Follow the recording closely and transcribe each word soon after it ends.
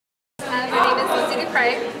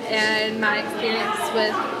Duprey, and my experience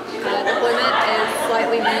with deployment is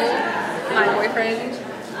slightly new. My boyfriend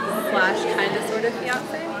slash kind of sort of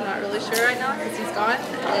fiance, I'm not really sure right now because he's gone,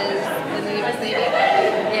 is in the U.S. Navy,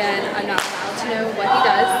 and I'm not allowed to know what he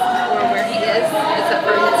does or where he is, except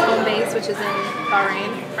for his home base, which is in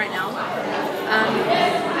Bahrain right now.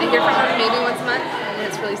 I hear from him maybe once a month, and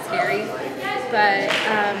it's really scary, but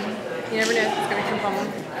you never know if he's going to come home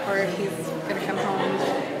or if he's going to come home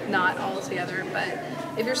not all together. But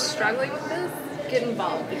if you're struggling with this, get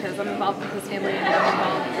involved, because I'm involved with his family and I'm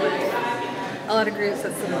involved with a lot of groups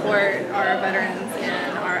that support our veterans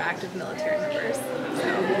and our active military members.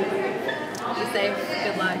 So be safe,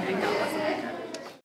 good luck, and God bless them.